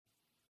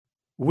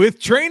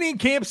With training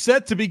camp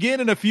set to begin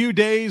in a few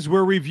days,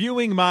 we're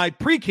reviewing my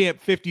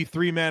pre-camp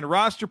 53-man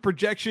roster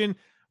projection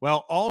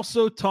while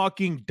also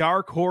talking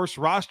dark horse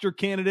roster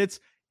candidates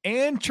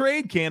and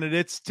trade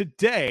candidates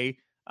today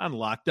on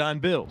Locked On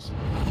Bills.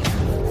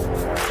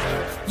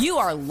 You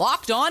are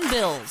Locked On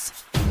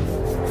Bills,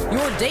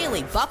 your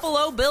daily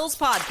Buffalo Bills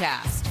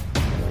podcast.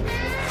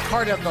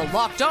 Part of the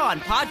Locked On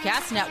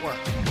Podcast Network,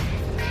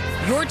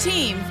 your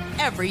team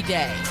every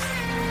day.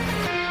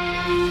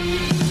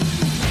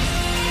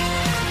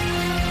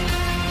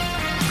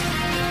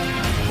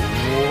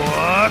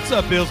 What's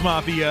up, Bills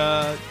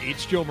Mafia?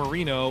 It's Joe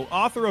Marino,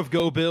 author of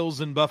Go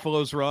Bills and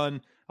Buffalo's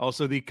Run,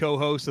 also the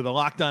co-host of the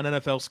Locked On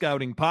NFL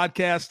Scouting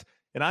podcast,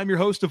 and I'm your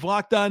host of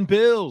Locked On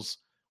Bills.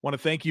 Want to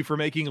thank you for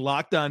making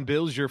Locked On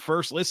Bills your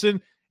first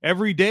listen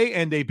every day,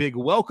 and a big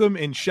welcome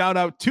and shout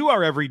out to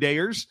our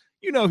everydayers.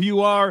 You know who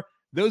you are.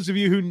 Those of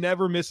you who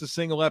never miss a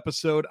single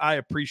episode, I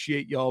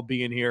appreciate y'all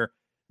being here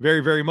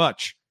very, very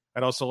much.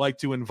 I'd also like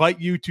to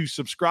invite you to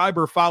subscribe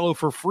or follow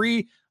for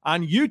free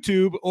on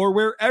YouTube or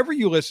wherever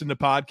you listen to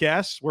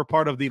podcasts. We're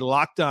part of the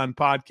Locked On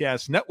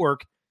Podcast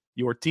Network,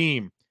 your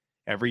team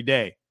every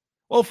day.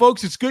 Well,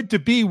 folks, it's good to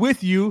be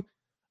with you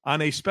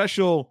on a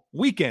special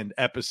weekend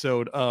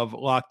episode of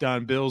Locked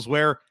On Bills,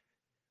 where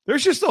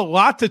there's just a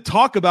lot to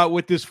talk about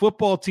with this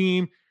football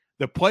team.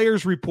 The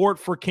players report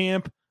for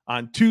camp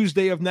on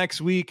Tuesday of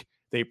next week.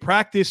 They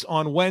practice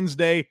on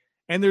Wednesday,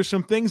 and there's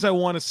some things I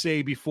want to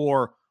say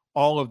before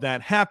all of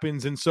that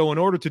happens. And so in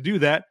order to do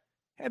that,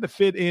 I had to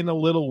fit in a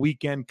little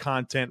weekend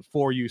content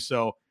for you.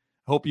 So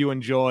I hope you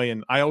enjoy.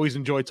 And I always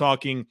enjoy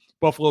talking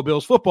Buffalo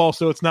Bills football,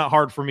 so it's not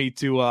hard for me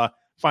to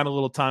find a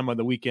little time on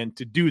the weekend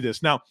to do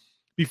this. Now,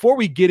 before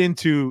we get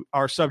into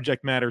our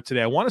subject matter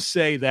today, I want to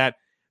say that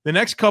the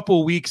next couple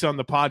of weeks on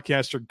the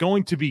podcast are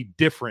going to be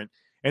different.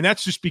 And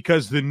that's just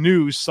because the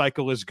news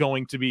cycle is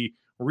going to be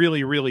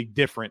really, really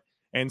different.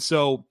 And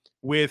so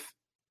with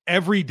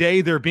every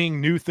day there being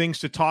new things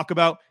to talk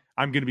about,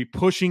 I'm going to be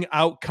pushing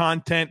out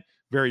content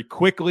very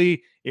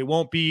quickly. It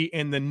won't be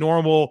in the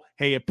normal,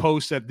 hey, it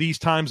posts at these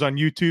times on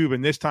YouTube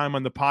and this time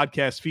on the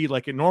podcast feed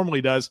like it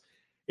normally does.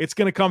 It's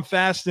going to come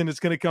fast and it's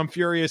going to come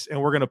furious,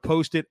 and we're going to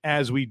post it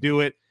as we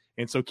do it.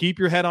 And so keep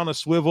your head on a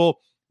swivel.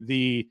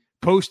 The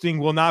posting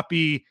will not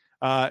be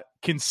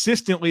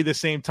consistently the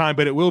same time,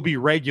 but it will be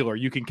regular.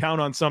 You can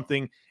count on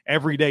something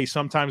every day,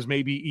 sometimes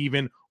maybe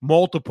even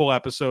multiple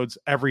episodes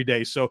every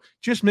day. So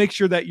just make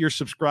sure that you're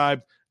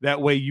subscribed.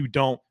 That way you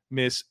don't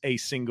miss a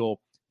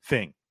single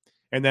thing.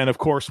 And then, of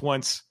course,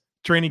 once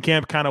training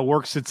camp kind of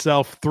works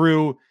itself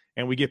through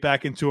and we get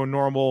back into a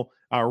normal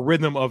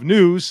rhythm of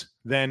news,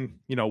 then,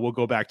 we'll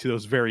go back to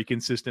those very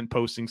consistent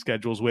posting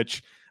schedules,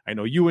 which I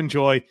know you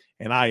enjoy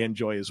and I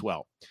enjoy as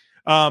well.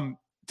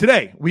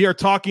 Today, we are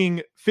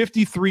talking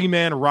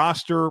 53-man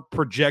roster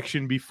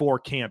projection before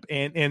camp.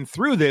 And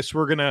through this,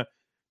 we're going to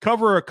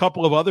cover a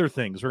couple of other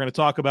things. We're going to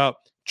talk about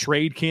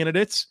trade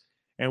candidates,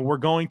 and we're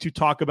going to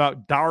talk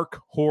about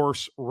dark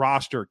horse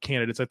roster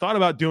candidates. I thought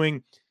about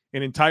doing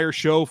an entire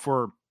show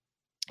for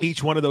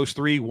each one of those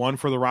three, one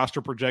for the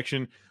roster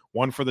projection,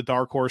 one for the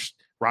dark horse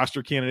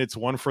roster candidates,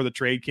 one for the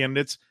trade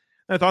candidates.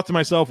 And I thought to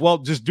myself, well,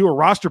 just do a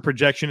roster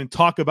projection and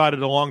talk about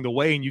it along the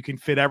way, and you can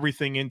fit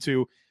everything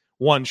into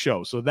one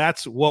show. So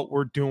that's what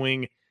we're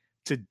doing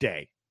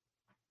today.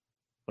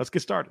 Let's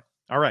get started.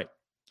 All right.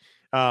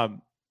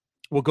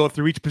 We'll go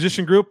through each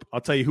position group. I'll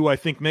tell you who I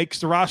think makes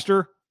the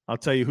roster. I'll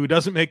tell you who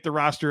doesn't make the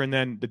roster, and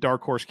then the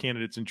dark horse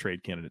candidates and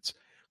trade candidates.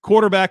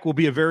 Quarterback will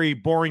be a very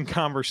boring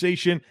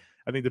conversation.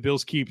 I think the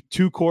Bills keep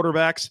two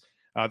quarterbacks.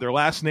 Their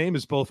last name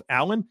is both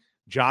Allen.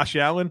 Josh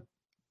Allen,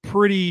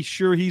 pretty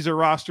sure he's a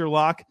roster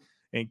lock,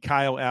 and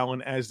Kyle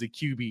Allen as the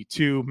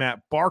QB2.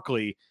 Matt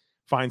Barkley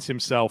finds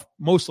himself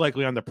most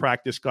likely on the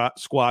practice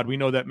squad. We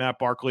know that Matt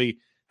Barkley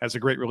has a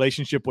great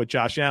relationship with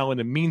Josh Allen.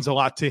 It means a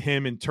lot to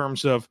him in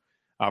terms of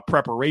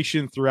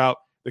preparation throughout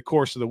the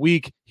course of the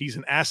week. He's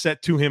an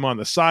asset to him on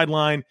the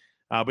sideline,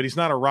 but he's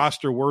not a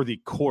roster-worthy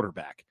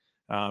quarterback.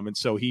 And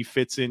so he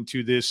fits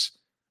into this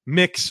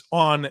mix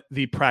on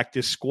the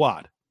practice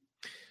squad.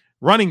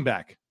 Running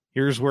back,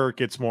 here's where it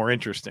gets more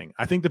interesting.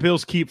 I think the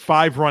Bills keep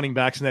 5 running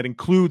backs, and that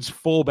includes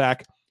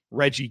fullback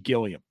Reggie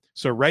Gilliam.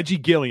 So Reggie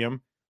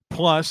Gilliam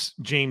plus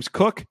James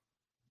Cook,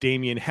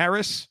 Damian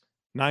Harris,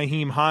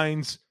 Nyheim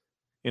Hines,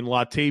 and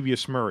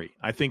Latavius Murray.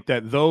 I think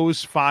that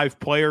those 5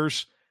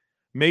 players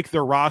make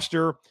the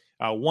roster.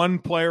 One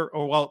player,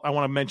 I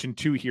want to mention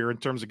 2 here in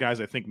terms of guys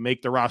I think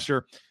make the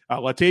roster.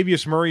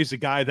 Latavius Murray is a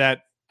guy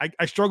that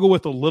I struggle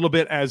with a little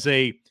bit as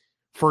a,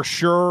 for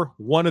sure,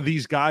 one of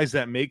these guys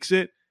that makes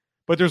it.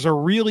 But there's a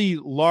really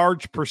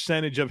large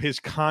percentage of his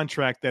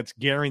contract that's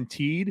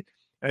guaranteed.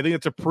 And I think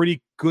it's a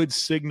pretty good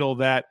signal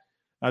that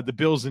the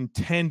Bills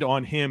intend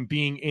on him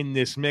being in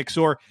this mix,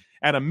 or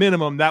at a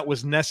minimum, that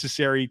was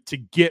necessary to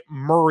get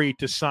Murray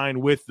to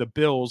sign with the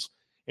Bills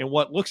in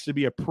what looks to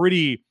be a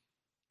pretty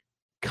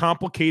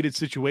complicated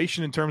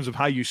situation in terms of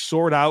how you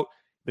sort out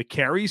the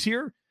carries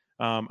here.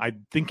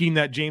 I'm thinking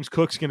that James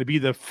Cook's going to be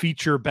the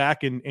feature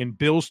back in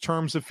Bills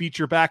terms of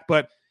feature back,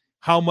 but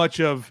how much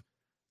of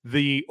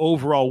the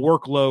overall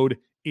workload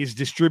is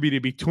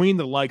distributed between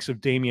the likes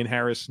of Damian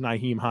Harris,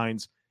 Nyheim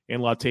Hines,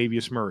 and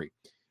Latavius Murray.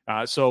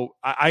 So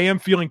I am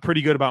feeling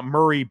pretty good about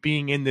Murray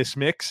being in this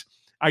mix.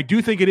 I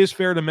do think it is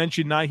fair to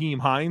mention Nyheim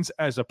Hines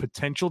as a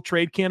potential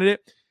trade candidate.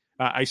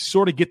 I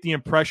sort of get the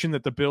impression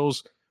that the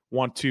Bills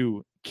want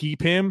to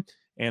keep him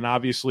and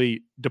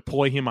obviously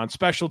deploy him on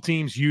special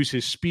teams, use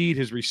his speed,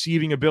 his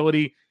receiving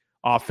ability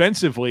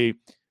offensively.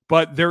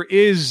 But there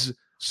is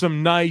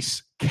some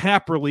nice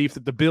cap relief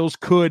that the Bills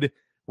could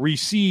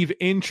receive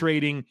in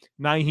trading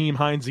Nyheim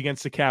Hines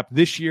against the cap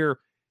this year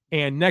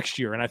and next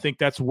year. And I think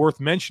that's worth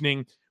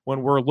mentioning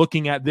when we're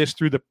looking at this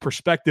through the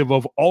perspective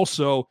of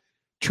also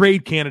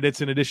trade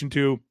candidates in addition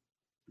to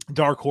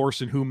dark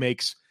horse and who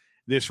makes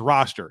this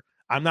roster.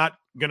 I'm not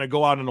going to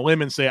go out on a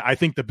limb and say I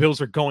think the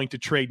Bills are going to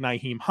trade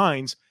Nyheim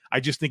Hines. I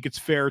just think it's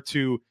fair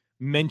to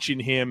mention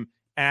him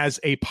as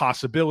a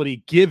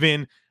possibility,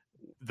 given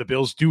the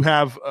Bills do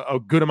have a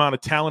good amount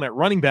of talent at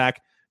running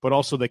back, but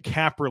also the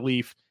cap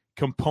relief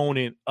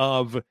component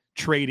of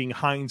trading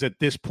Hines at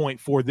this point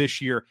for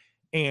this year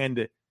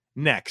and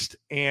next.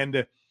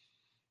 And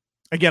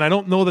again, I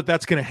don't know that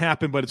that's going to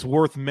happen, but it's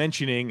worth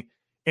mentioning.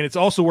 And it's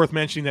also worth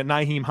mentioning that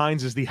Nyheim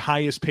Hines is the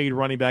highest paid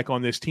running back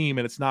on this team,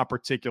 and it's not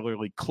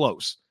particularly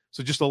close.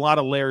 So just a lot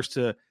of layers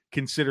to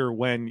consider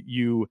when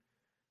you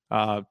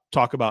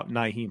talk about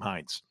Nyheim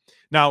Hines.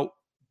 Now,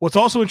 what's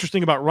also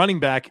interesting about running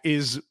back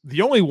is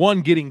the only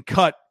one getting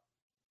cut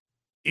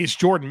is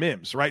Jordan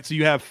Mims, right? So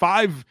you have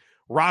 5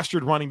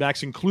 rostered running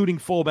backs, including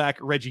fullback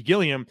Reggie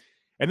Gilliam,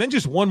 and then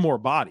just one more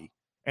body,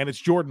 and it's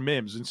Jordan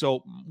Mims. And so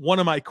one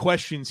of my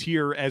questions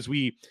here as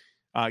we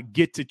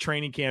get to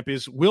training camp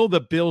is, will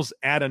the Bills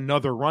add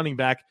another running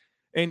back?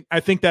 And I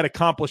think that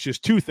accomplishes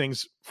 2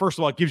 things. First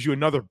of all, it gives you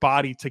another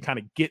body to kind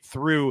of get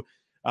through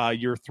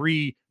your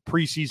 3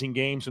 preseason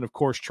games and, of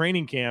course,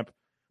 training camp,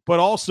 but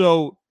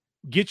also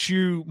get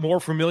you more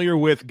familiar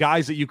with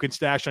guys that you can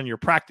stash on your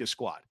practice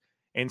squad.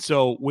 And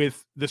so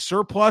with the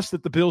surplus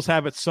that the Bills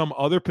have at some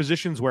other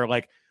positions where,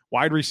 like,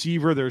 wide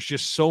receiver, there's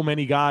just so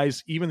many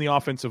guys, even the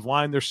offensive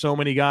line, there's so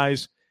many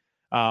guys.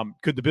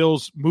 Could the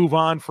Bills move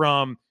on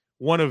from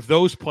one of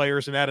those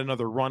players and add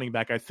another running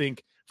back? I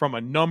think from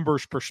a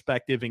numbers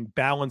perspective and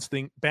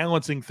balancing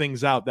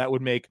things out, that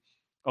would make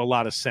a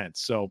lot of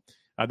sense. So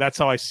that's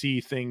how I see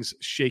things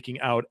shaking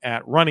out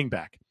at running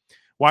back.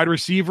 Wide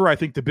receiver, I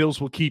think the Bills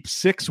will keep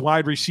 6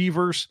 wide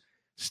receivers: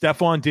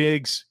 Stephon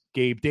Diggs,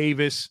 Gabe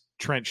Davis,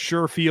 Trent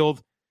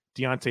Sherfield,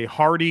 Deontay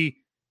Hardy,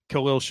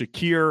 Khalil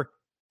Shakir,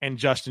 and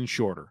Justin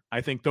Shorter.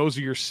 I think those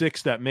are your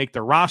 6 that make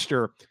the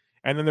roster.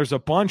 And then there's a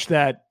bunch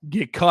that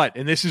get cut.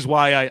 And this is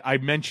why I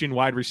mentioned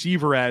wide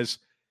receiver as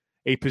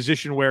a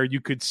position where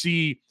you could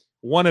see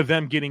one of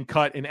them getting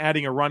cut and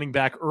adding a running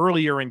back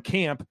earlier in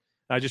camp,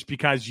 just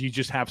because you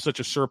just have such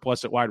a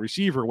surplus at wide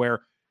receiver,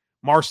 where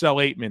Marcell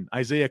Aitman,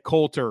 Isaiah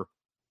Coulter,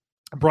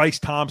 Bryce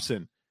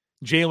Thompson,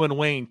 Jalen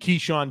Wayne,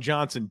 Keyshawn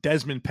Johnson,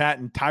 Desmond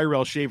Patton,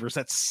 Tyrell Shavers.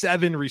 That's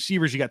 7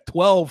 receivers. You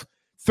got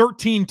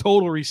 13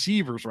 total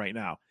receivers right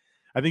now.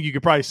 I think you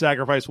could probably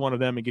sacrifice one of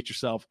them and get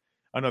yourself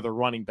another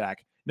running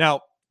back.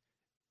 Now,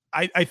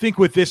 I think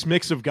with this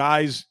mix of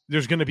guys,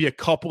 there's going to be a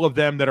couple of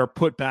them that are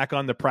put back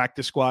on the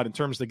practice squad in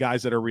terms of the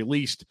guys that are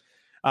released.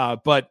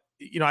 But,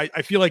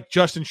 I feel like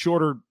Justin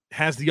Shorter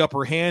has the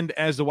upper hand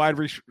as the wide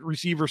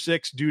receiver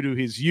 6 due to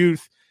his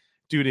youth,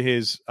 due to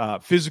his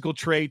physical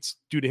traits,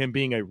 due to him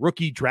being a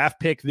rookie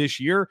draft pick this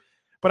year.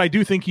 But I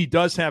do think he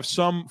does have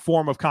some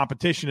form of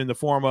competition in the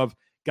form of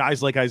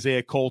guys like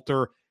Isaiah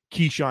Coulter,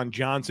 Keyshawn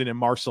Johnson, and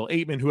Marcell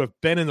Aitman, who have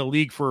been in the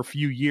league for a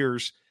few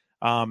years,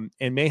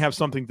 and may have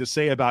something to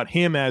say about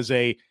him as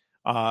a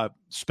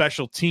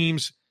special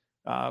teams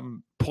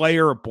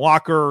player,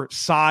 blocker,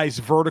 size,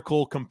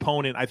 vertical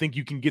component. I think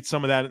you can get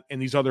some of that in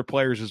these other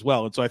players as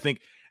well. And so I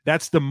think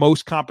that's the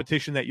most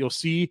competition that you'll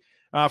see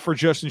for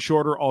Justin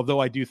Shorter, although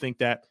I do think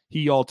that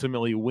he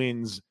ultimately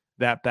wins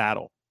that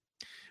battle,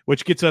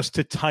 which gets us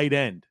to tight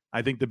end.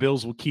 I think the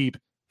Bills will keep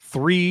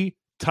 3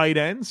 tight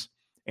ends,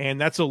 and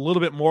that's a little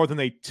bit more than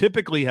they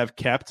typically have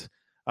kept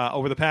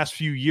over the past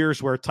few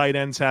years, where tight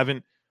ends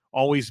haven't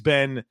always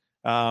been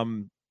a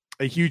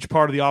huge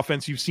part of the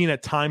offense. You've seen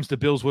at times the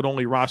Bills would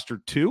only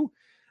roster 2,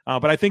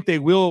 but I think they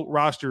will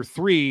roster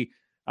 3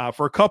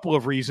 for a couple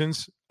of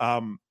reasons.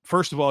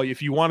 First of all,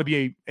 if you want to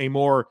be a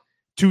more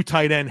 2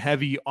 tight end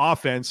heavy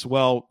offense,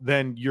 well,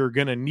 then you're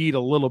going to need a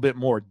little bit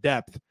more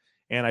depth.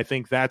 And I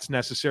think that's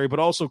necessary. But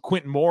also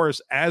Quentin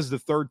Morris as the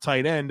 3rd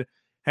tight end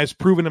has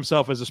proven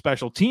himself as a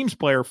special teams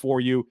player for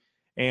you.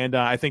 And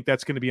I think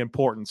that's going to be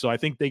important. So I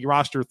think they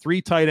roster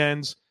 3 tight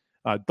ends,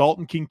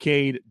 Dalton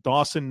Kincaid,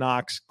 Dawson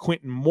Knox,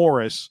 Quentin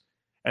Morris.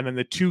 And then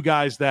the 2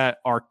 guys that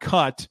are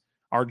cut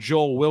are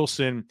Joel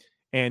Wilson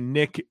and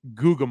Nick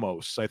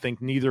Guggemos. I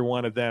think neither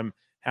one of them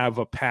have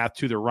a path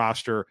to the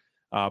roster,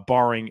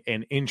 barring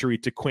an injury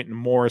to Quentin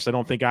Morris. I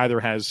don't think either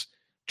has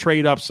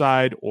trade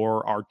upside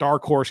or are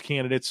dark horse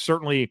candidates.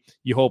 Certainly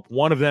you hope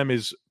one of them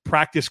is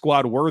practice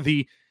squad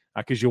worthy,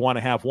 because you want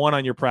to have one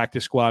on your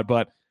practice squad.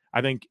 But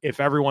I think if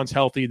everyone's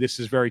healthy, this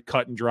is very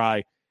cut and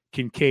dry: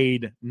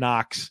 Kincaid,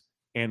 Knox,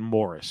 and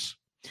Morris.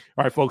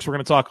 All right, folks, we're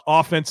going to talk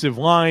offensive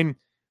line,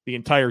 the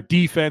entire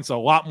defense, a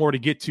lot more to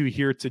get to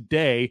here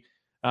today.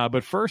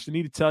 But first, I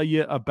need to tell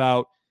you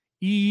about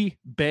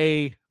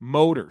eBay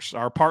Motors.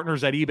 Our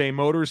partners at eBay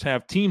Motors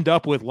have teamed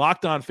up with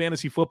Locked On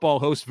Fantasy Football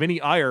host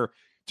Vinny Iyer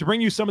to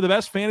bring you some of the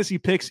best fantasy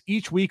picks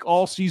each week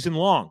all season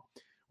long.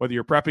 Whether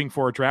you're prepping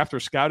for a draft or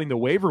scouting the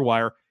waiver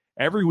wire,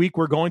 every week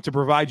we're going to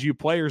provide you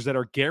players that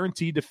are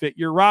guaranteed to fit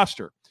your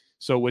roster.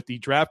 So with the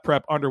draft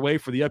prep underway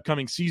for the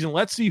upcoming season,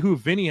 let's see who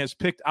Vinny has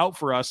picked out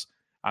for us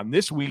on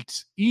this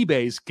week's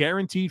eBay's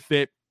Guaranteed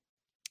Fit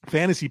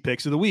Fantasy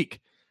Picks of the Week.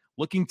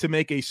 Looking to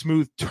make a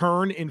smooth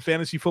turn in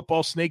fantasy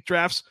football snake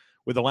drafts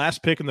with the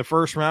last pick in the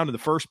first round and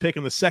the first pick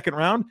in the second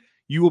round,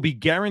 you will be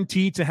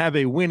guaranteed to have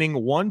a winning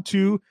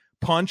 1-2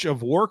 punch of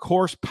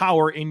workhorse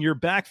power in your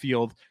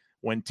backfield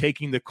when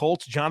taking the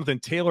Colts' Jonathan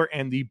Taylor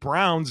and the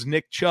Browns'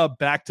 Nick Chubb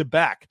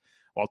back-to-back.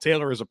 While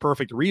Taylor is a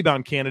perfect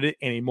rebound candidate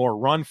and a more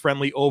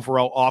run-friendly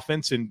overall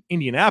offense in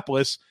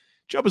Indianapolis,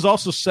 Chubb is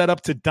also set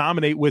up to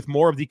dominate with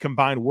more of the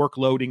combined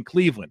workload in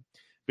Cleveland.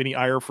 Vinny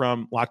Iyer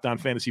from Locked On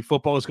Fantasy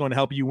Football is going to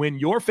help you win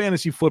your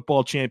fantasy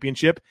football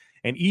championship,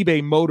 and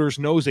eBay Motors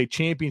knows a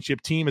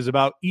championship team is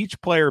about each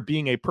player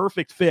being a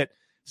perfect fit.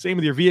 Same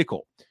with your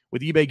vehicle.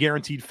 With eBay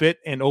Guaranteed Fit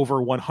and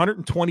over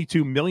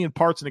 122 million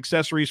parts and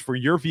accessories for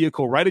your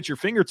vehicle right at your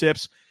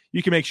fingertips,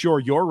 you can make sure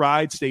your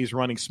ride stays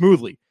running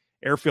smoothly.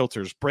 Air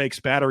filters, brakes,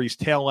 batteries,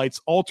 taillights,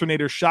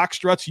 alternators, shock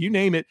struts, you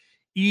name it,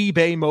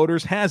 eBay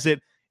Motors has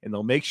it, and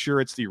they'll make sure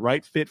it's the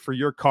right fit for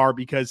your car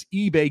because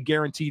eBay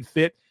Guaranteed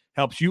Fit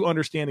helps you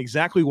understand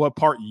exactly what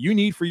part you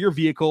need for your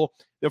vehicle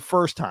the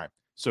first time.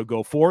 So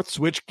go forth,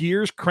 switch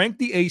gears, crank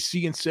the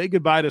AC, and say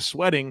goodbye to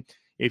sweating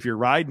if your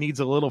ride needs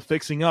a little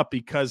fixing up,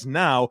 because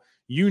now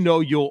you know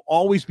you'll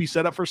always be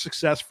set up for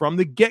success from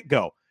the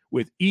get-go.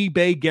 With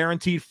eBay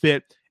Guaranteed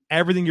Fit,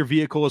 everything your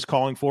vehicle is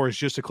calling for is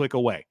just a click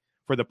away.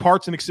 For the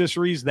parts and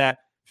accessories that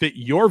fit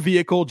your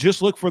vehicle,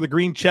 just look for the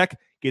green check.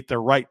 Get the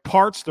right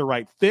parts, the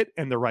right fit,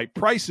 and the right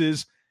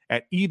prices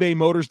at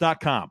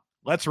ebaymotors.com.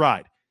 Let's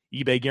ride.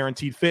 eBay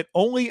Guaranteed Fit,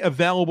 only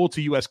available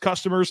to U.S.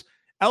 customers.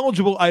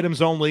 Eligible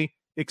items only.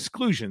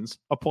 Exclusions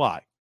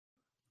apply.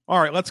 All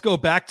right, let's go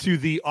back to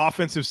the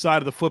offensive side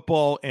of the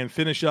football and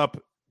finish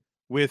up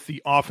with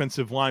the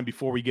offensive line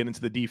before we get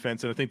into the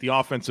defense. And I think the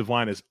offensive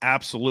line is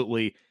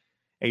absolutely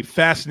a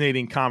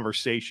fascinating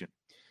conversation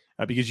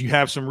because you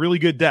have some really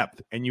good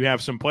depth and you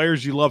have some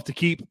players you love to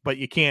keep, but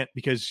you can't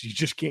because you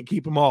just can't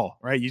keep them all,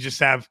 right? You just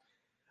have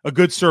a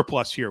good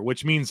surplus here,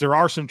 which means there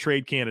are some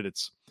trade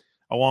candidates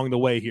along the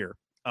way here.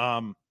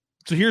 So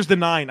here's the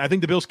 9. I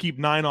think the Bills keep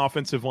 9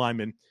 offensive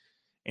linemen,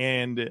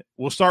 and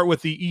we'll start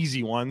with the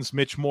easy ones: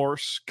 Mitch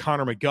Morse,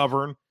 Connor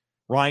McGovern,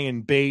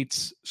 Ryan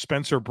Bates,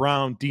 Spencer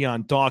Brown,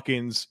 Deion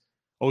Dawkins,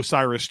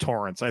 Osiris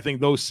Torrance. I think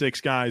those 6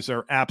 guys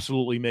are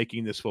absolutely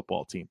making this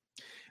football team.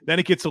 Then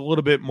it gets a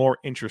little bit more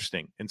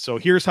interesting. And so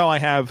here's how I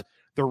have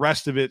the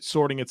rest of it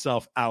sorting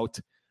itself out.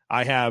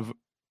 I have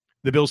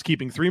the Bills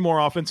keeping 3 more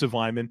offensive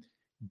linemen: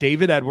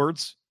 David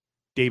Edwards,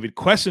 David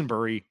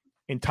Quessenberry,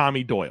 and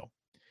Tommy Doyle,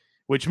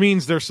 which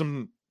means there's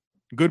some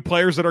good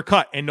players that are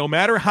cut. And no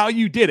matter how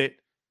you did it,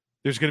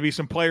 there's going to be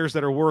some players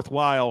that are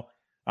worthwhile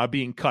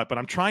being cut. But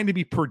I'm trying to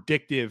be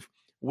predictive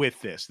with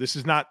this. This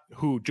is not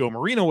who Joe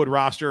Marino would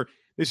roster.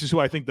 This is who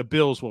I think the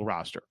Bills will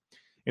roster.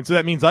 And so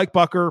that means Ike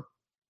Bucker,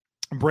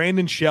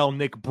 Brandon Shell,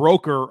 Nick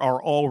Broker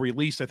are all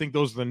released. I think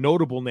those are the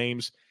notable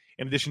names,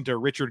 in addition to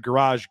Richard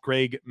Garage,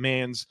 Greg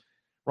Manns,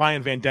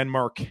 Ryan Van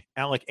Denmark,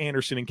 Alec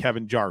Anderson, and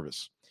Kevin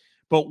Jarvis.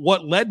 But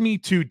what led me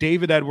to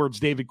David Edwards,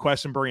 David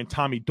Quessenberry, and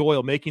Tommy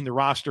Doyle making the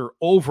roster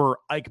over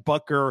Ike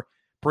Bucker,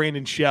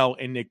 Brandon Shell,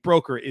 and Nick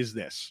Broker is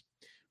this.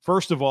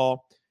 First of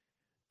all,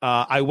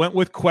 I went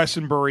with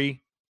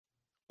Quessenberry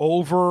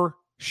over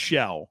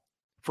Shell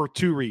for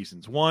 2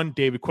 reasons. One,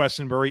 David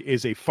Quessenberry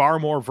is a far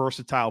more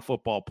versatile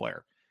football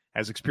player,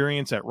 has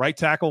experience at right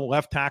tackle,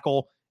 left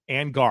tackle,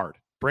 and guard.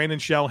 Brandon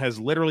Shell has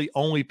literally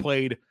only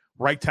played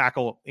right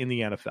tackle in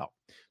the NFL.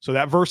 So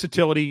that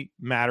versatility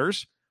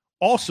matters.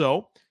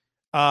 Also,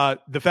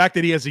 the fact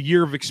that he has a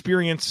year of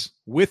experience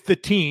with the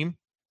team,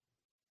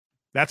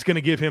 that's going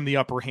to give him the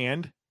upper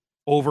hand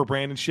over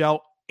Brandon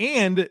Shell.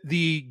 And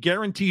the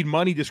guaranteed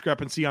money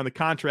discrepancy on the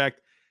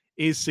contract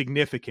is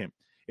significant.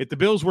 If the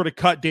Bills were to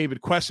cut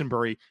David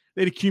Quessenberry,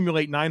 they'd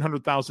accumulate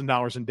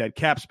 $900,000 in dead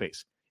cap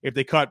space. If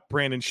they cut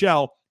Brandon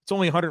Shell, it's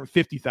only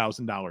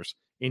 $150,000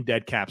 in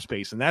dead cap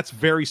space. And that's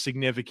very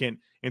significant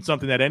and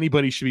something that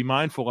anybody should be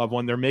mindful of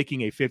when they're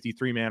making a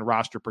 53-man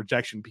roster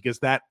projection, because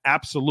that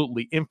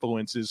absolutely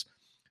influences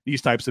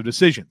these types of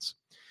decisions.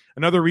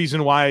 Another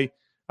reason why,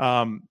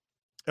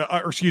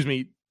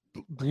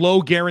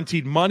 low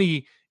guaranteed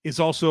money is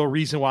also a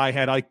reason why I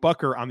had Ike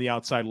Bucker on the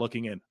outside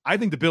looking in. I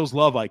think the Bills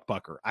love Ike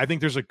Bucker. I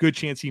think there's a good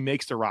chance he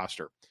makes the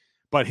roster,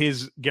 but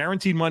his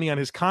guaranteed money on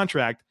his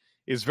contract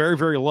is very,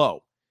 very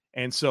low.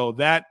 And so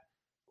that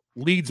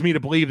leads me to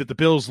believe that the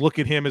Bills look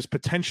at him as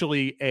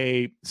potentially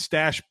a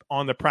stash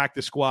on the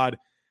practice squad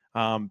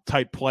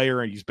type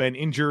player. And he's been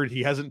injured.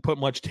 He hasn't put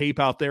much tape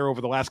out there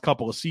over the last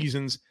couple of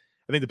seasons.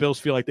 I think the Bills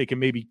feel like they can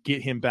maybe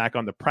get him back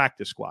on the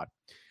practice squad.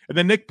 And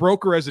then Nick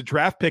Broker as a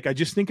draft pick, I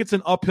just think it's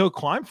an uphill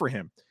climb for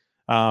him.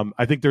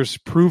 I think there's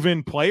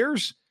proven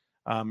players,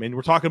 and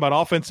we're talking about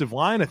offensive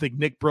line. I think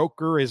Nick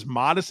Broker is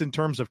modest in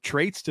terms of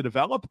traits to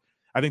develop.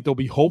 I think they'll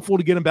be hopeful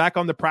to get him back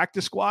on the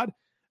practice squad.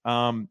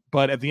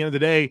 But at the end of the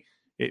day,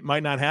 it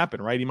might not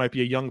happen, right? He might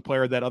be a young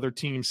player that other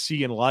teams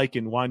see and like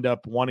and wind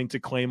up wanting to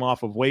claim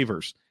off of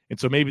waivers. And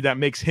so maybe that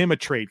makes him a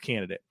trade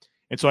candidate.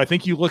 And so I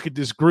think you look at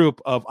this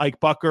group of Ike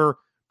Bucker,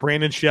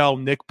 Brandon Shell,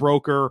 Nick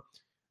Broker,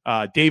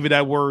 David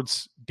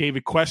Edwards,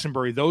 David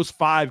Quessenberry. Those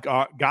 5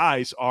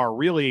 guys are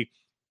really,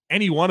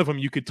 any one of them,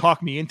 you could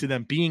talk me into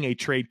them being a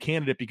trade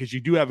candidate because you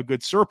do have a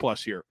good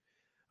surplus here.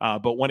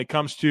 But when it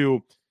comes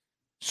to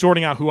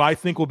sorting out who I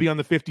think will be on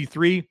the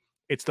 53,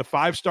 it's the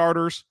 5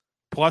 starters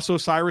plus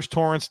Osiris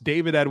Torrance,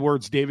 David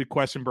Edwards, David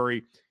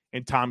Quessenberry,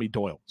 and Tommy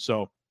Doyle.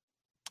 So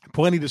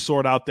plenty to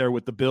sort out there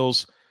with the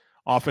Bills'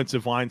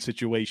 offensive line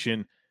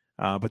situation,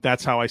 but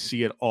that's how I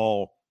see it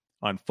all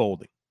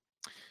unfolding.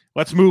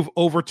 Let's move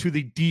over to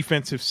the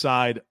defensive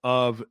side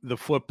of the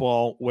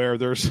football where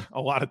there's a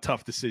lot of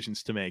tough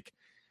decisions to make.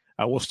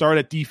 We'll start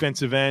at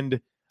defensive end.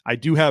 I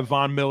do have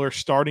Von Miller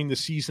starting the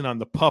season on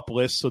the PUP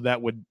list, so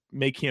that would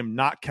make him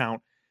not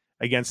count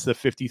against the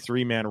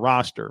 53-man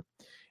roster.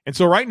 And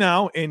so right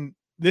now, and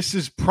this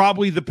is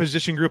probably the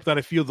position group that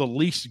I feel the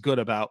least good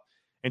about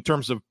in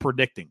terms of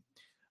predicting.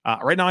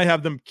 Right now I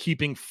have them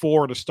keeping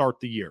 4 to start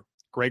the year.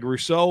 Greg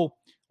Rousseau,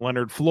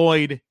 Leonard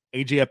Floyd,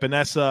 A.J.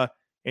 Epinesa,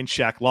 and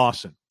Shaq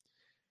Lawson.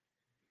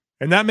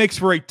 And that makes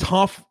for a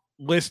tough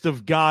list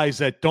of guys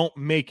that don't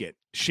make it.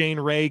 Shane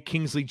Ray,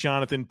 Kingsley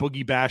Jonathan,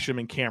 Boogie Basham,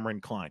 and Cameron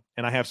Klein.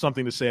 And I have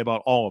something to say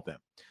about all of them.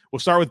 We'll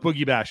start with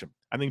Boogie Basham.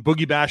 I think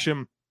Boogie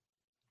Basham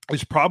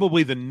is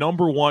probably the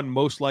number 1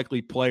 most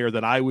likely player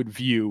that I would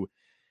view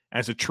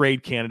as a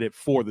trade candidate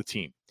for the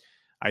team.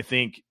 I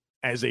think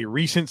as a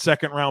recent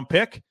second-round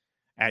pick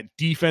at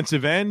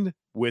defensive end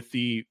with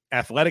the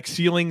athletic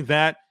ceiling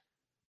that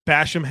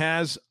Basham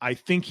has, I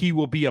think he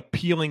will be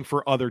appealing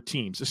for other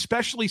teams,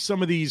 especially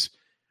some of these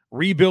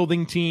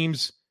rebuilding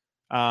teams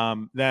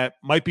that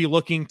might be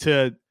looking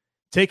to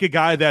take a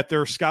guy that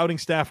their scouting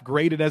staff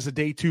graded as a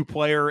day 2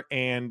 player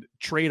and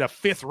trade a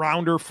 5th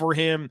rounder for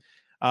him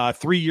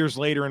 3 years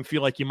later and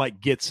feel like you might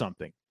get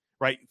something,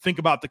 right? Think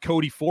about the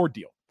Cody Ford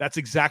deal. That's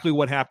exactly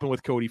what happened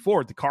with Cody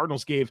Ford. The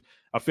Cardinals gave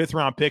a 5th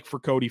round pick for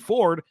Cody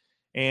Ford,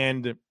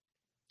 and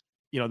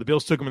the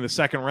Bills took him in the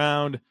 2nd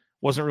round,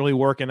 wasn't really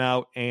working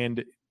out,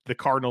 and the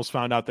Cardinals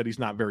found out that he's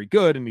not very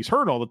good and he's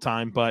hurt all the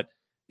time, but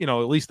at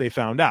least they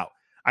found out.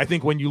 I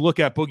think when you look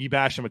at Boogie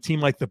Basham, a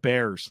team like the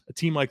Bears, a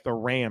team like the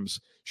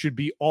Rams should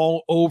be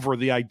all over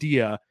the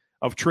idea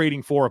of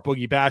trading for a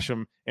Boogie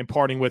Basham and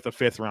parting with a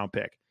 5th round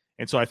pick.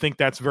 And so I think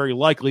that's very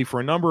likely for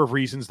a number of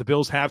reasons. The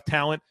Bills have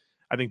talent.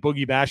 I think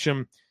Boogie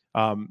Basham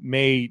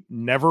may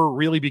never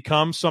really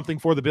become something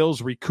for the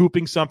Bills.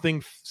 Recouping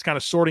something, kind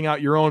of sorting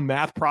out your own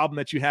math problem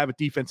that you have at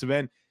defensive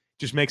end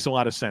just makes a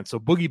lot of sense. So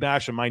Boogie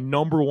Basham, my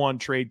number 1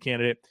 trade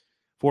candidate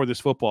for this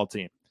football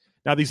team.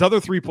 Now, these other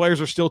 3 players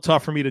are still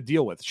tough for me to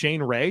deal with.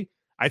 Shane Ray,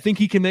 I think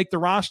he can make the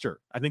roster.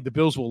 I think the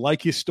Bills will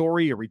like his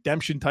story, a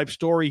redemption-type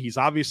story. He's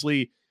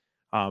obviously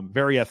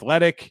very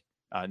athletic,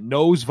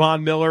 knows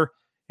Von Miller,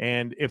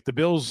 and if the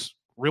Bills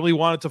really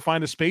wanted to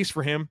find a space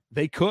for him,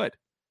 they could.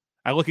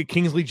 I look at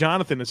Kingsley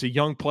Jonathan as a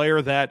young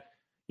player that,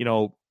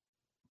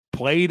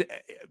 played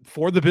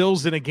for the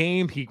Bills in a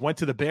game. He went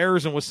to the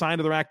Bears and was signed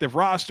to their active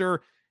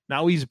roster.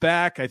 Now he's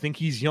back. I think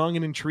he's young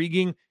and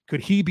intriguing.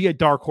 Could he be a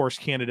dark horse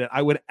candidate?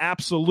 I would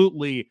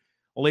absolutely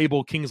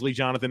label Kingsley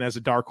Jonathan as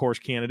a dark horse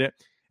candidate.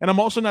 And I'm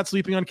also not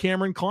sleeping on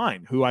Cameron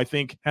Klein, who I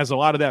think has a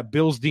lot of that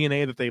Bills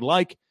DNA that they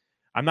like.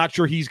 I'm not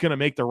sure he's going to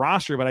make the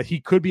roster, but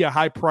he could be a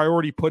high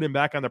priority, put him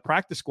back on the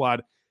practice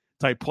squad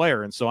type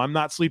player. And so I'm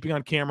not sleeping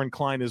on Cameron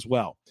Klein as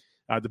well.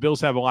 The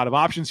Bills have a lot of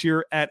options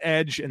here at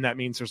edge, and that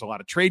means there's a lot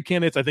of trade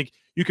candidates. I think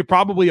you could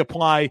probably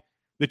apply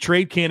the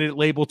trade candidate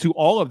label to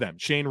all of them: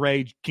 Shane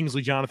Ray,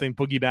 Kingsley Jonathan,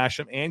 Boogie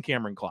Basham, and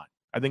Cameron Klein.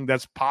 I think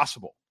that's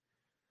possible.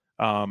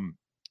 But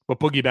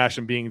Boogie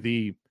Basham being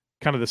the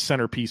kind of the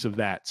centerpiece of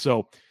that.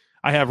 So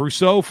I have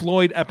Rousseau,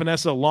 Floyd,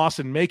 Epinesa,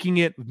 Lawson making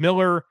it,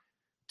 Miller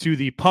to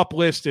the PUP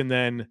list, and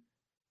then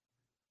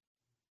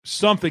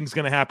something's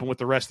going to happen with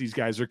the rest of these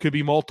guys. There could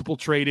be multiple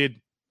traded.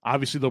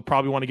 Obviously, they'll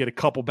probably want to get a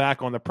couple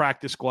back on the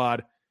practice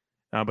squad.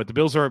 But the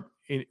Bills are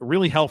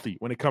really healthy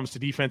when it comes to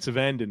defensive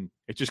end, and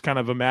it's just kind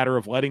of a matter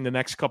of letting the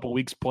next couple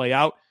weeks play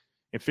out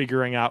and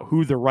figuring out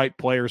who the right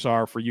players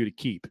are for you to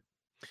keep.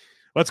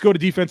 Let's go to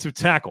defensive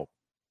tackle.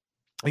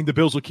 I think the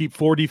Bills will keep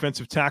 4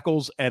 defensive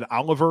tackles: Ed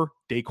Oliver,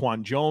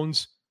 Daquan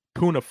Jones,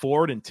 Poona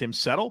Ford, and Tim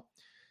Settle.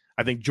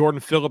 I think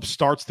Jordan Phillips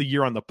starts the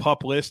year on the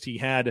PUP list. He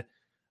had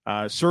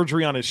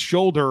surgery on his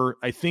shoulder,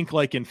 I think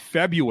like in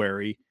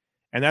February,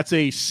 and that's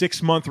a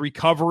 6-month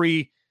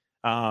recovery.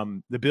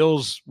 The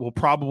Bills will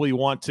probably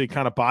want to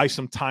kind of buy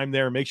some time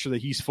there, make sure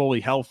that he's fully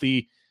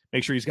healthy,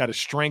 make sure he's got his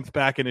strength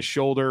back in his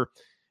shoulder,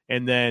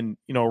 and then,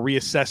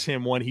 reassess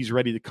him when he's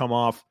ready to come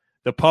off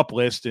the PUP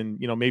list. And,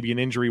 maybe an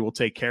injury will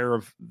take care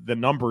of the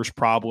numbers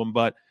problem.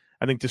 But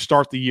I think to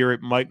start the year,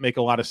 it might make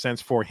a lot of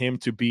sense for him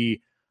to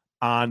be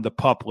on the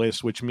PUP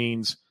list, which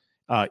means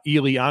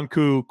Eli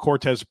Ankou,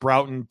 Cortez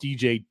Broughton,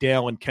 DJ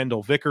Dale, and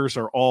Kendall Vickers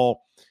are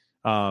all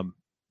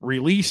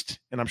released,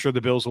 and I'm sure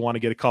the Bills will want to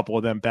get a couple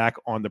of them back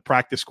on the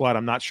practice squad.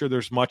 I'm not sure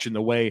there's much in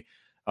the way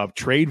of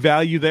trade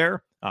value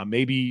there.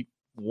 Maybe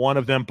one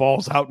of them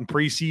balls out in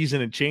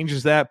preseason and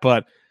changes that,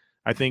 but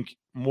I think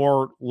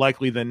more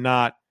likely than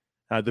not,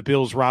 the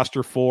Bills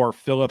roster 4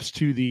 Phillips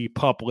to the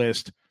PUP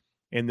list,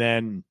 and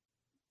then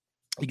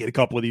you get a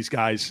couple of these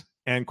guys,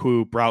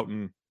 Ankou,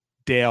 Broughton,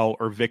 Dale,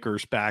 or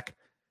Vickers back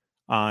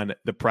on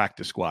the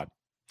practice squad.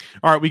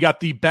 All right, we got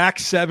the back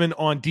 7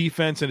 on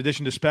defense in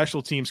addition to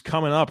special teams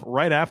coming up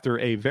right after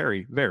a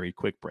very, very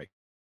quick break.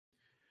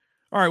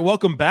 All right,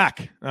 welcome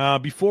back.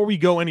 Before we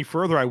go any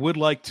further, I would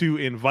like to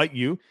invite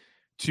you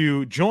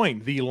to join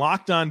the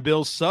Locked On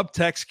Bills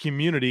subtext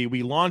community.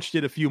 We launched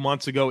it a few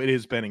months ago. It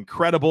has been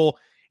incredible,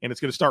 and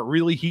it's going to start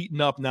really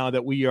heating up now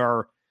that we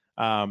are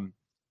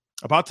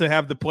about to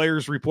have the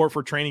players report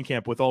for training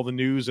camp with all the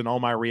news and all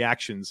my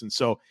reactions. And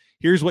so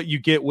here's what you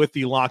get with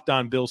the Locked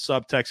On Bills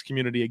subtext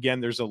community.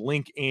 Again, there's a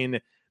link in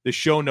the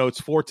show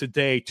notes for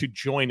today to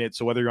join it.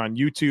 So whether you're on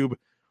YouTube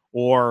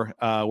or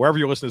wherever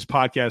you're listening to this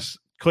podcast,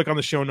 click on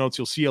the show notes.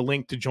 You'll see a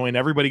link to join.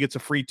 Everybody gets a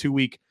free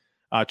 2-week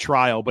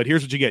trial. But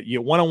here's what you get. You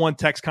get one-on-one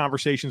text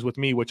conversations with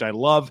me, which I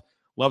love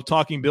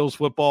talking Bills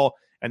football,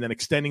 and then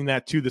extending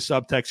that to the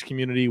subtext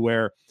community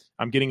where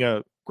I'm getting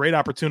a great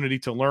opportunity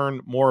to learn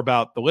more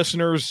about the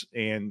listeners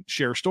and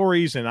share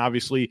stories and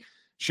obviously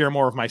share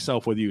more of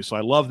myself with you. So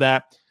I love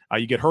that.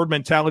 You get herd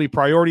mentality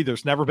priority.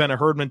 There's never been a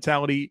herd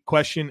mentality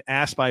question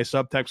asked by a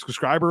subtext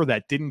subscriber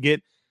that didn't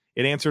get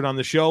it answered on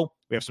the show.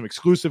 We have some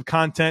exclusive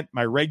content.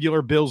 My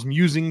regular Bills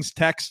musings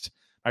text,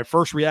 my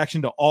first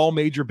reaction to all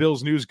major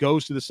Bills news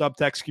goes to the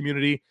subtext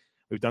community.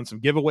 We've done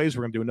some giveaways.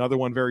 We're going to do another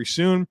one very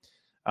soon.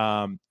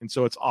 And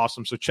so it's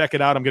awesome. So check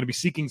it out. I'm going to be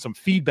seeking some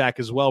feedback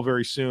as well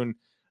very soon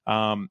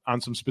on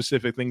some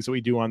specific things that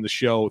we do on the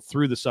show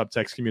through the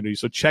subtext community.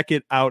 So check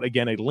it out.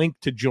 Again, a link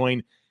to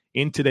join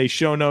in today's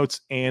show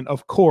notes. And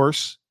of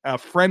course, a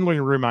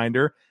friendly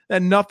reminder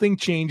that nothing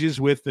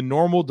changes with the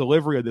normal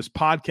delivery of this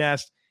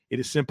podcast. It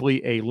is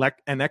simply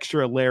an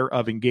extra layer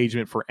of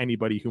engagement for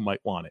anybody who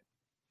might want it.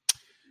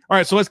 All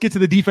right, so let's get to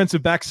the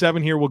defensive back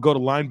 7 here. We'll go to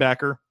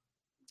linebacker.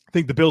 I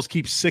think the Bills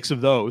keep 6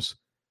 of those.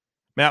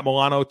 Matt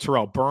Milano,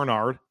 Terrell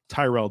Bernard,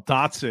 Tyrel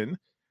Dotson,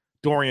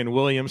 Dorian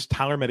Williams,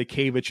 Tyler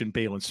Medikevich, and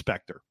Baylon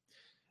Spector.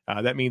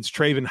 That means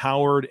Traven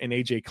Howard and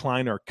A.J.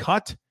 Klein are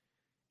cut.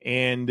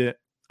 And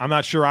I'm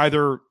not sure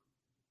either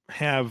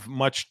have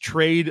much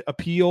trade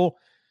appeal.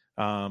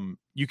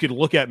 You could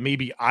look at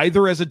maybe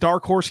either as a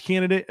dark horse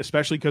candidate,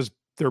 especially because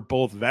they're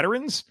both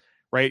veterans,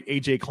 right?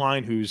 A.J.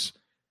 Klein, who's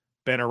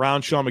been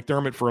around Sean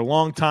McDermott for a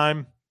long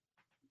time,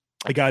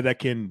 a guy that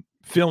can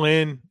fill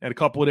in at a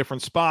couple of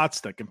different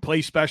spots, that can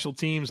play special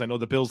teams. I know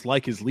the Bills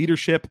like his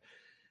leadership.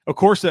 Of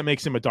course, that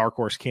makes him a dark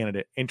horse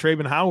candidate. And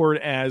Traven Howard,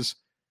 as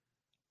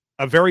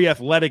a very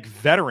athletic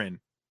veteran,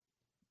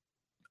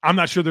 I'm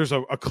not sure there's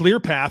a clear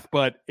path,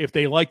 but if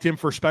they liked him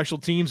for special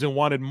teams and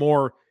wanted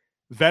more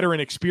veteran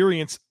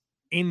experience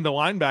in the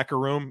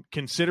linebacker room,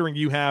 considering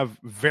you have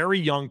very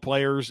young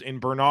players in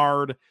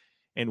Bernard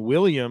and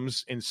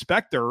Williams and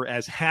Spector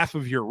as half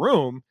of your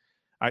room,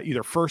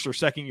 either first or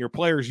second year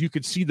players, you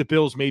could see the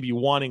Bills maybe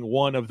wanting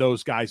one of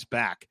those guys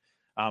back.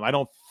 I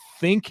don't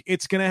think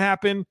it's going to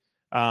happen,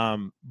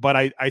 but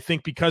I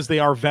think because they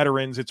are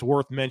veterans, it's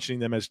worth mentioning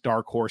them as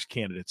dark horse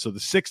candidates. So the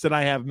 6 that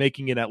I have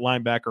making it at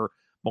linebacker: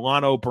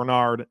 Milano,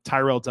 Bernard,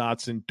 Tyrel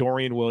Dotson,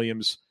 Dorian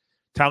Williams,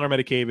 Tyler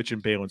Medikevich,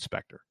 and Baylon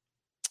Spector.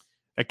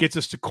 That gets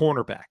us to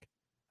cornerback.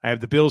 I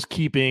have the Bills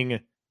keeping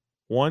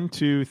 6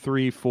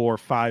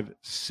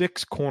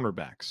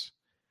 cornerbacks.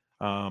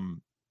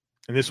 And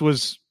this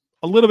was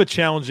a little bit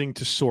challenging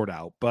to sort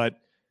out, but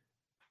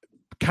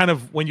kind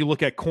of when you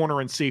look at corner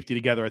and safety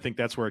together, I think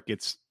that's where it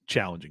gets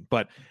challenging.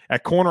 But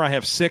at corner, I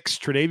have 6: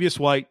 Tre'Davious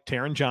White,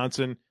 Taron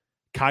Johnson,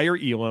 Kyer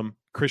Elam,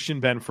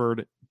 Christian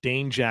Benford,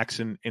 Dane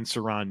Jackson, and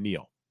Siran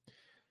Neal.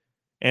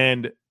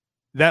 And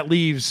that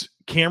leaves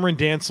Cameron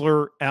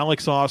Dantzler,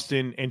 Alex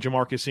Austin, and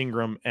Jamarcus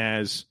Ingram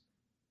as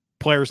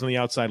players on the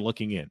outside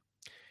looking in.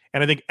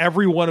 And I think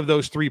every one of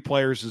those 3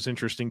 players is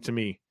interesting to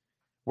me,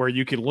 where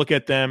you could look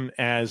at them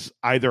as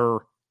either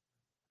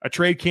a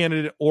trade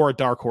candidate or a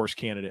dark horse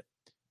candidate.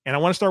 And I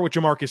want to start with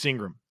Jamarcus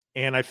Ingram.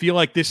 And I feel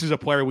like this is a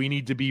player we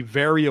need to be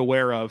very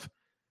aware of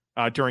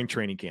during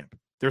training camp.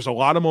 There's a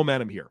lot of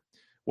momentum here,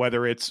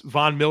 whether it's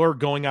Von Miller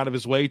going out of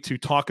his way to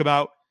talk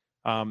about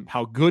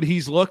how good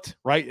he's looked,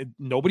 right?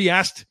 Nobody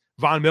asked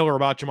Von Miller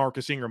about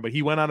Jamarcus Ingram, but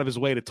he went out of his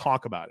way to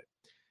talk about it.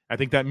 I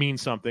think that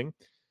means something.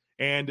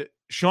 And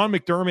Sean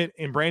McDermott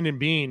and Brandon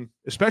Beane,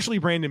 especially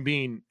Brandon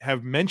Beane,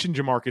 have mentioned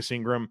Jamarcus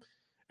Ingram,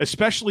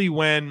 especially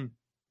when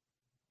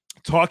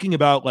talking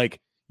about like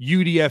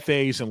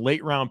UDFAs and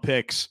late round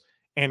picks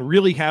and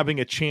really having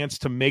a chance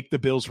to make the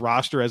Bills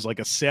roster as like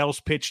a sales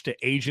pitch to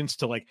agents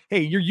to like, hey,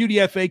 your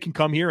UDFA can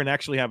come here and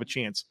actually have a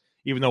chance,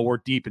 even though we're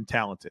deep and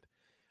talented.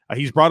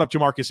 He's brought up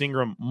Jamarcus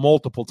Ingram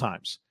multiple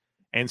times.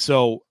 And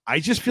so I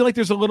just feel like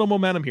there's a little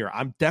momentum here.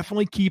 I'm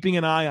definitely keeping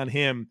an eye on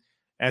him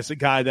as a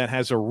guy that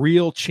has a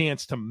real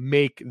chance to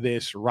make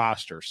this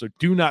roster. So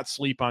do not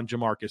sleep on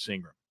Jamarcus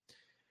Ingram.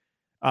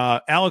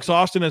 Alex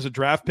Austin as a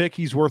draft pick,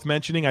 he's worth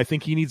mentioning. I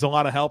think he needs a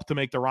lot of help to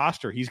make the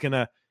roster. He's going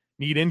to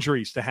need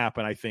injuries to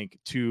happen, I think,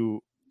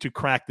 to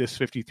crack this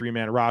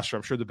 53-man roster.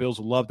 I'm sure the Bills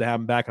would love to have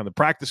him back on the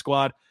practice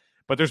squad,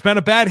 but there's been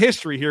a bad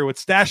history here with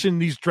stashing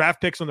these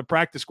draft picks on the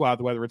practice squad,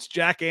 whether it's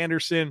Jack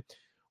Anderson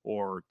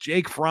or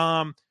Jake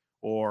Fromm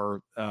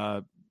or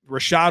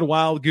Rashad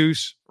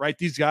Wildgoose, right?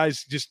 These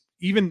guys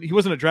he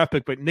wasn't a draft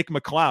pick, but Nick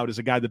McLeod is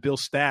a guy the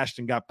Bills stashed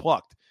and got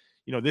plucked.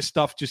 This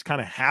stuff just kind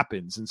of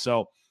happens. And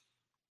so,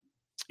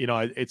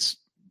 it's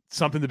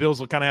something the Bills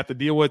will kind of have to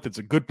deal with. It's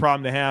a good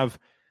problem to have.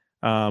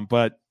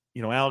 But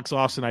Alex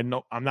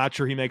Austin, I'm not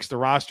sure he makes the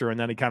roster, and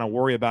then I kind of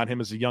worry about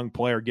him as a young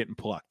player getting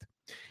plucked.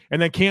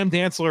 And then Cam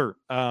Dantzler,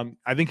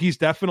 I think he's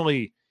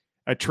definitely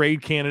a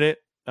trade candidate.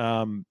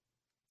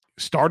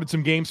 Started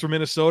some games for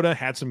Minnesota,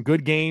 had some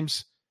good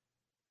games,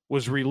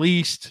 was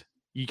released.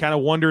 You kind of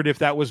wondered if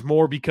that was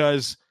more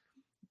because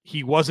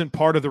he wasn't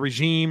part of the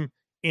regime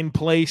in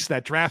place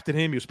that drafted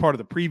him. He was part of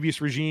the previous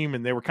regime,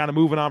 and they were kind of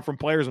moving on from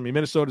players. I mean,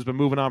 Minnesota's been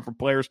moving on from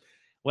players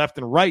left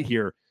and right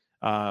here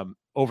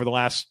over the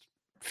last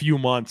few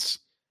months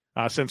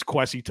since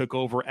Kwesi took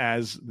over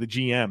as the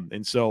GM.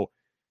 And so,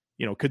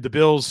 could the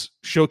Bills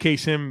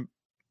showcase him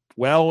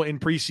well in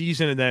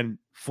preseason and then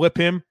flip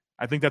him?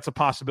 I think that's a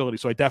possibility.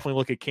 So I definitely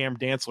look at Cam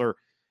Dantzler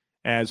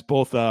as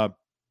both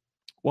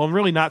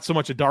really not so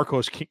much a dark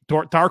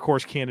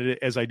horse candidate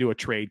as I do a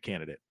trade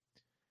candidate.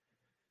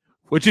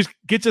 Which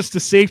gets us to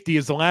safety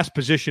as the last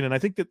position, and I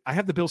think that I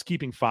have the Bills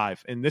keeping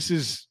 5, and this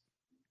is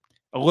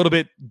a little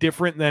bit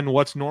different than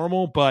what's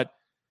normal, but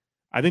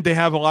I think they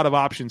have a lot of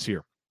options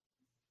here.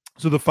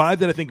 So the 5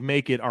 that I think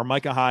make it are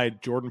Micah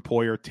Hyde, Jordan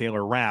Poyer,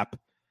 Taylor Rapp,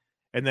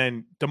 and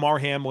then Damar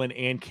Hamlin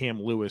and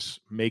Cam Lewis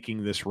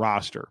making this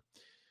roster.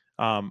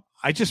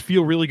 I just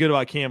feel really good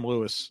about Cam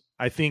Lewis.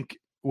 I think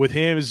with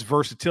him, his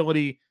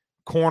versatility,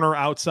 corner,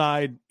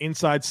 outside,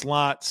 inside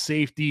slot,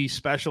 safety,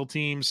 special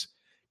teams,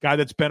 guy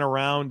that's been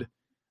around,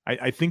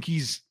 I think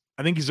he's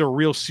a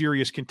real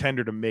serious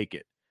contender to make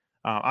it.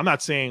 I'm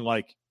not saying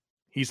like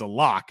he's a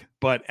lock,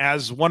 but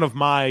as one of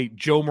my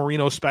Joe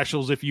Marino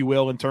specials, if you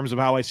will, in terms of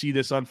how I see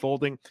this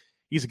unfolding,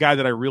 he's a guy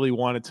that I really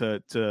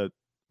wanted to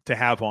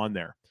have on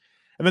there.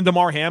 And then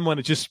Damar Hamlin,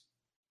 it's just,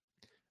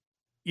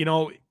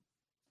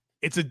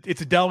 it's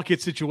a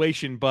delicate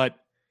situation, but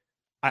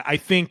I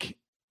think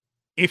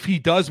if he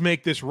does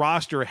make this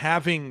roster,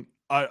 having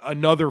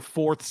another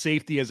fourth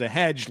safety as a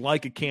hedge,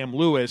 like a Cam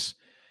Lewis,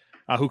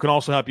 who can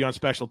also help you on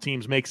special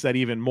teams, makes that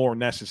even more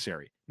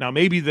necessary. Now,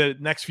 maybe the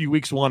next few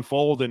weeks will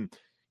unfold and,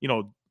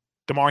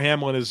 Damar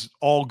Hamlin is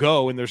all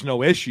go and there's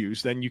no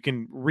issues, then you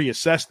can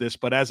reassess this.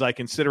 But as I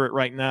consider it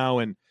right now,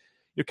 and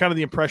kind of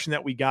the impression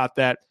that we got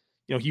that,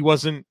 he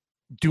wasn't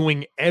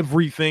doing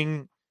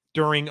everything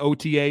during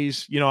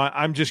OTAs,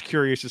 I'm just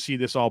curious to see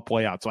this all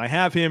play out. So I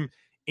have him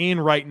in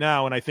right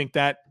now, and I think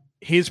that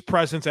his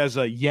presence as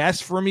a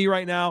yes for me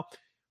right now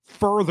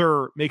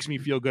further makes me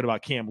feel good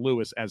about Cam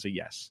Lewis as a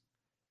yes,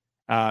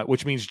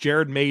 which means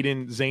Jared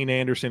Maiden, Zane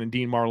Anderson, and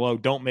Dean Marlowe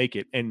don't make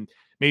it. And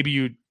maybe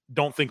you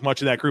don't think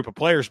much of that group of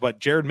players, but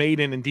Jared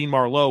Maiden and Dean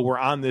Marlowe were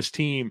on this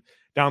team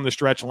down the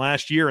stretch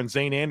last year, and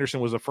Zane Anderson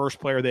was the first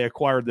player they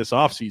acquired this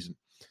offseason.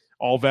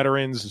 All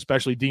veterans,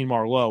 especially Dean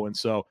Marlowe. And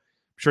so I'm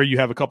sure you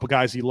have a couple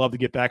guys you'd love to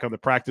get back on the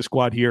practice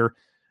squad here.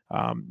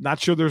 Not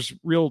sure there's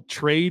real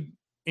trade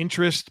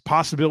interest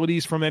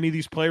possibilities from any of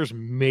these players.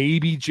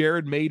 Maybe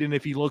Jared Maiden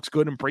if he looks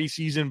good in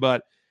preseason,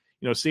 but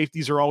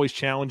safeties are always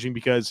challenging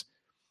because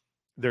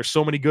there's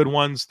so many good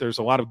ones. There's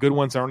a lot of good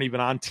ones that aren't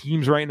even on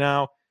teams right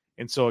now.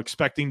 And so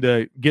expecting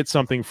to get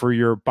something for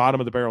your bottom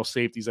of the barrel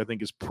safeties, I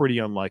think, is pretty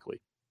unlikely.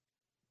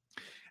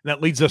 And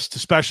that leads us to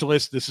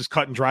specialists. This is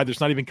cut and dry. There's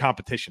not even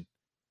competition.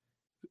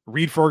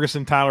 Reed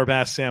Ferguson, Tyler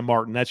Bass, Sam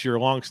Martin. That's your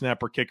long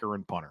snapper, kicker,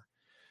 and punter.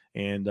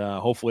 And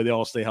hopefully they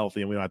all stay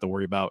healthy and we don't have to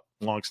worry about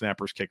long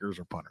snappers, kickers,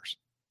 or punters.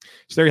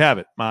 So there you have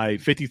it. My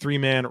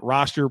 53-man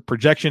roster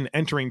projection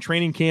entering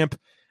training camp.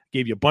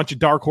 Gave you a bunch of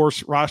dark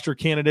horse roster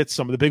candidates.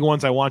 Some of the big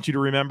ones I want you to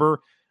remember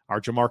are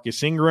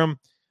Jamarcus Ingram.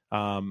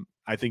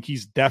 I think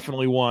he's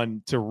definitely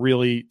one to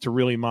really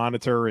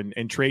monitor,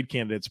 and trade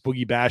candidates.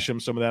 Boogie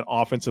Basham, some of that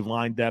offensive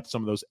line depth,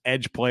 some of those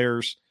edge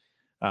players.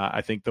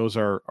 I think those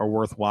are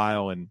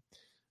worthwhile, and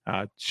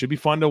should be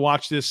fun to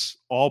watch this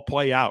all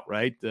play out,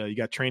 right? You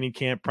got training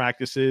camp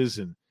practices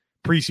and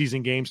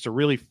preseason games to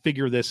really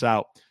figure this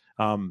out.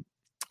 I'll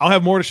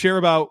have more to share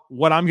about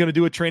what I'm going to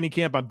do at training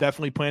camp. I'm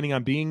definitely planning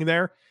on being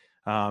there,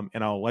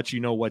 and I'll let you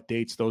know what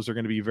dates those are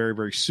going to be very,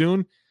 very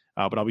soon.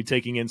 But I'll be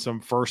taking in some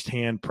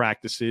firsthand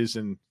practices,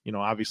 and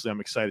obviously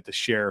I'm excited to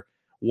share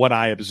what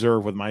I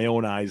observe with my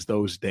own eyes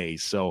those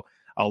days. So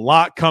a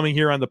lot coming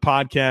here on the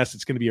podcast.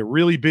 It's going to be a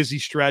really busy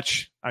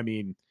stretch. I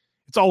mean,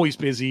 it's always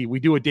busy. We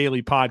do a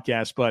daily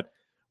podcast, but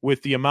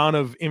with the amount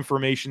of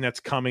information that's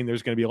coming,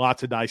 there's going to be a lot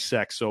to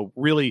dissect. So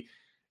really,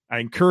 I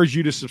encourage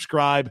you to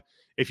subscribe.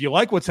 If you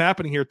like what's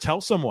happening here, tell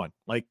someone.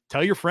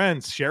 Tell your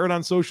friends. Share it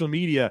on social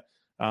media.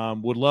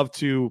 Would love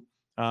to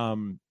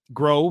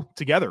grow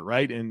together,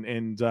 right?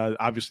 And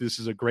obviously this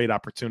is a great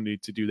opportunity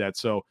to do that.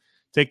 So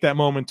take that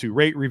moment to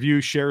rate,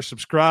 review, share,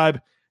 subscribe.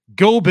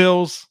 Go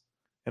Bills.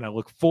 And I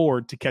look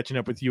forward to catching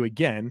up with you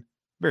again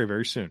very,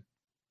 very soon.